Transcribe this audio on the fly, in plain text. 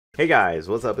Hey guys,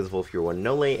 what's up? It's Volf, your one and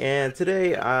only, and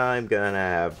today I'm gonna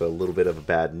have a little bit of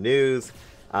bad news.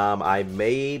 I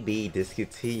may be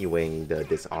discontinuing the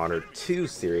Dishonored 2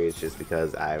 series just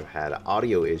because I've had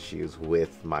audio issues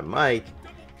with my mic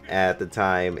at the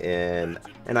time, and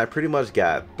I pretty much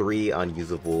got 3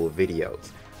 unusable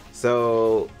videos.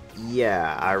 So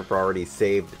yeah, I've already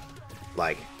saved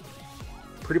like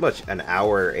pretty much an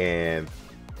hour and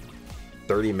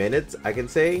 30 minutes, I can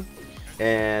say,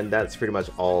 and that's pretty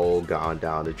much all gone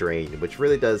down the drain, which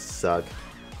really does suck,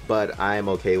 but I'm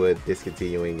okay with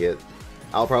discontinuing it.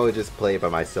 I'll probably just play it by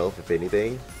myself if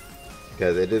anything,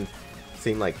 because it didn't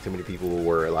seem like too many people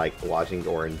were like watching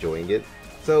or enjoying it.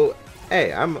 So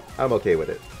hey, I'm okay with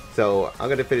it. So I'm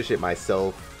gonna finish it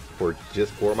myself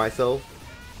for myself.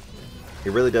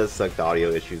 It really does suck the audio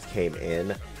issues came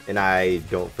in, and I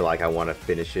don't feel like I want to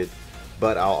finish it.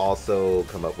 But I'll also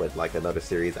come up with like another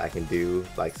series I can do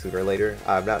like sooner or later.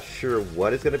 I'm not sure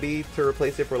what it's gonna be to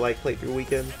replace it for like playthrough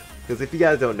weekend. Because if you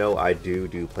guys don't know, I do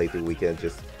playthrough weekend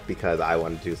just because I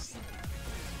want to just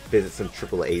visit some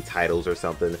AAA titles or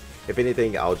something. If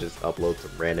anything, I'll just upload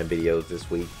some random videos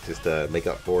this week just to make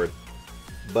up for it.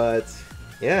 But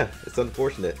yeah, it's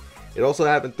unfortunate. It also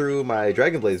happened through my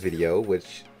Dragon Blaze video,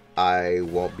 which I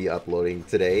won't be uploading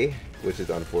today, which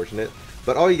is unfortunate.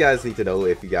 But all you guys need to know,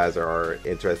 if you guys are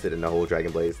interested in the whole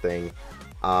Dragon Blaze thing,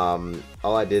 all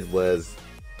I did was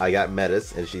I got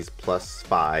Metis, and she's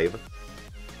 +5,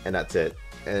 and that's it.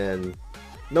 And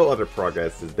no other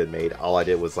progress has been made. All I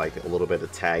did was like a little bit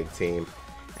of tag team,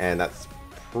 and that's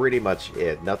pretty much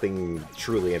it. Nothing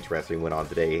truly interesting went on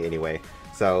today anyway.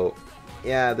 So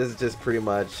yeah, this is just pretty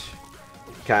much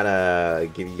kind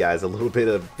of give you guys a little bit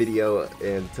of video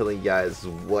and telling you guys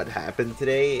what happened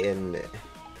today, and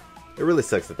it really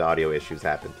sucks that the audio issues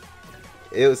happened.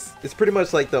 It's pretty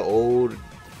much like the old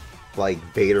like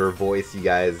Vader voice you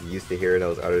guys used to hear in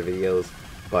those other videos,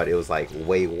 but it was like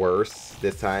way worse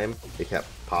this time. It kept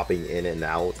popping in and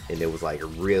out, and it was like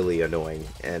really annoying,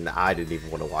 and I didn't even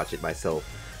want to watch it myself.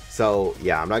 So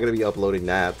yeah, I'm not gonna be uploading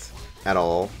that at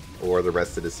all, or the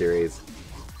rest of the series.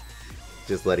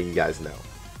 Just letting you guys know.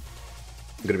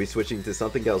 I'm gonna be switching to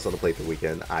something else on the playthrough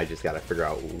weekend. I just gotta figure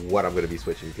out what I'm gonna be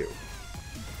switching to.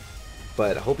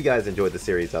 But I hope you guys enjoyed the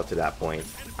series up to that point.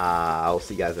 I'll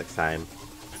see you guys next time.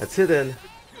 Until then,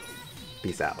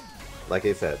 peace out. Like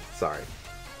I said, sorry.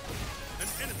 An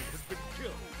enemy has been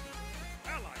killed.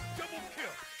 Ally double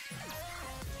kill.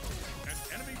 An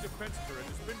enemy defense turret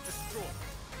has been destroyed.